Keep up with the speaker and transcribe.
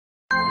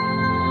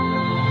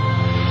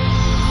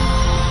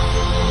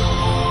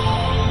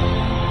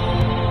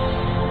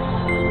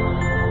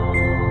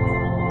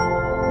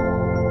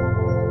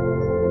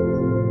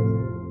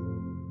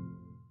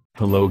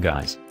Hello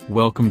guys,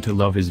 welcome to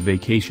Love is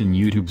Vacation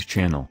YouTube's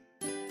channel.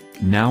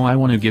 Now I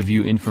want to give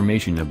you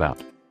information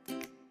about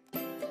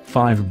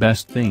 5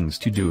 best things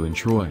to do in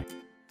Troy.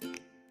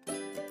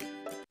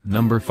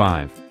 Number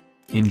 5.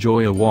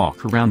 Enjoy a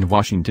walk around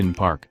Washington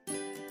Park.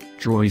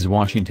 Troy's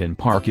Washington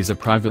Park is a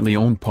privately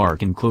owned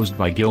park enclosed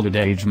by Gilded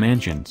Age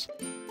mansions.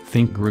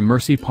 Think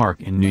Gramercy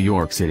Park in New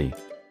York City.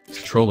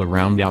 Stroll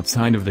around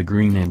outside of the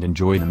green and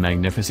enjoy the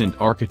magnificent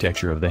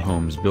architecture of the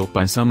homes built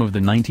by some of the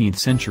 19th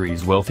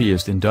century's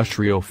wealthiest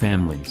industrial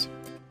families.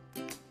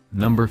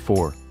 Number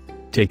 4.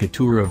 Take a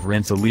tour of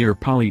Rensselaer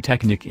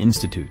Polytechnic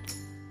Institute.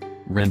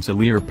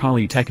 Rensselaer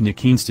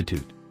Polytechnic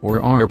Institute, or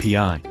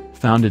RPI,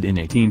 founded in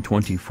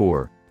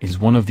 1824, is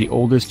one of the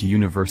oldest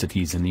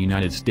universities in the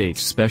United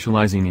States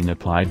specializing in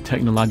applied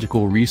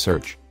technological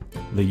research.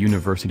 The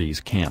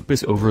university's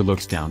campus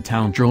overlooks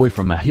downtown Troy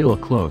from a hill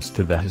close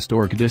to the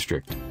historic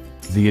district.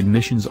 The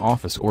admissions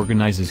office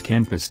organizes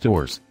campus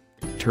tours.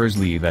 Tours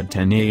leave at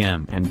 10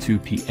 a.m. and 2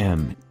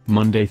 p.m.,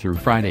 Monday through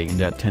Friday, and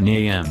at 10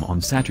 a.m.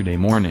 on Saturday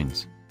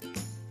mornings.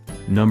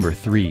 Number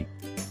 3.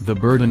 The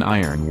Burden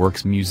Iron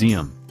Works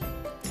Museum.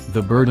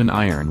 The Burden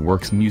Iron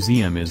Works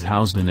Museum is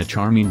housed in a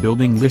charming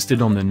building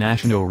listed on the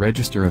National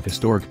Register of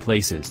Historic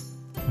Places.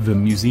 The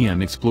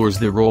museum explores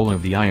the role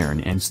of the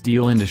iron and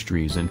steel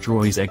industries in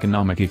Troy's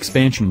economic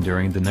expansion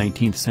during the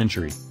 19th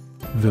century.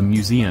 The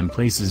museum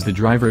places the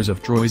drivers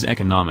of Troy's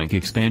economic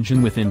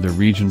expansion within the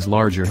region's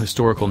larger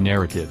historical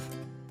narrative.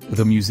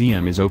 The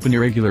museum is open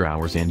irregular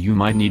hours and you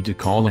might need to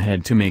call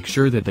ahead to make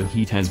sure that the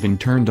heat has been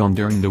turned on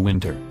during the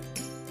winter.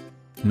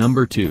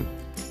 Number 2.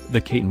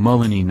 The Cape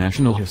Mullany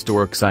National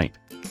Historic Site.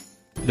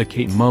 The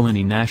Cape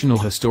Mullany National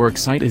Historic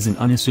Site is an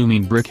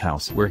unassuming brick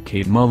house where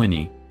Cape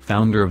Mullany,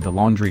 founder of the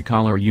Laundry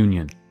Collar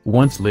Union,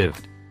 once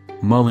lived.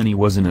 Mullany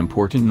was an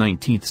important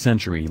 19th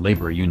century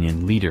labor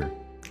union leader.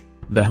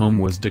 The home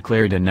was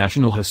declared a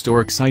National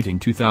Historic Site in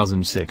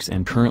 2006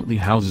 and currently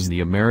houses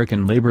the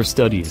American Labor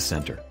Studies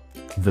Center.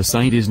 The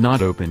site is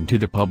not open to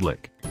the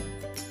public.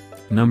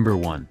 Number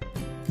 1.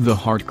 The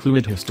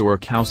Hart-Cluett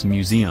Historic House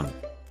Museum.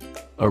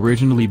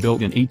 Originally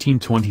built in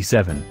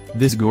 1827,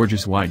 this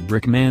gorgeous white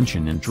brick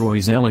mansion in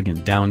Troy's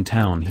elegant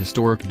downtown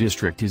historic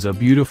district is a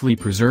beautifully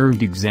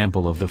preserved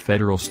example of the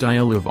federal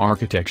style of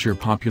architecture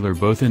popular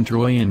both in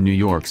Troy and New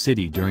York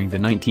City during the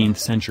 19th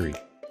century.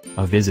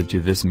 A visit to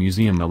this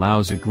museum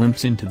allows a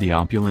glimpse into the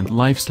opulent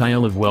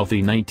lifestyle of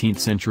wealthy 19th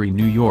century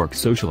New York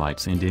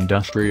socialites and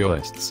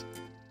industrialists.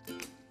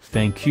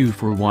 Thank you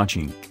for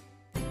watching.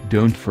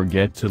 Don't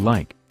forget to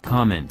like,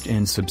 comment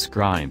and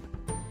subscribe.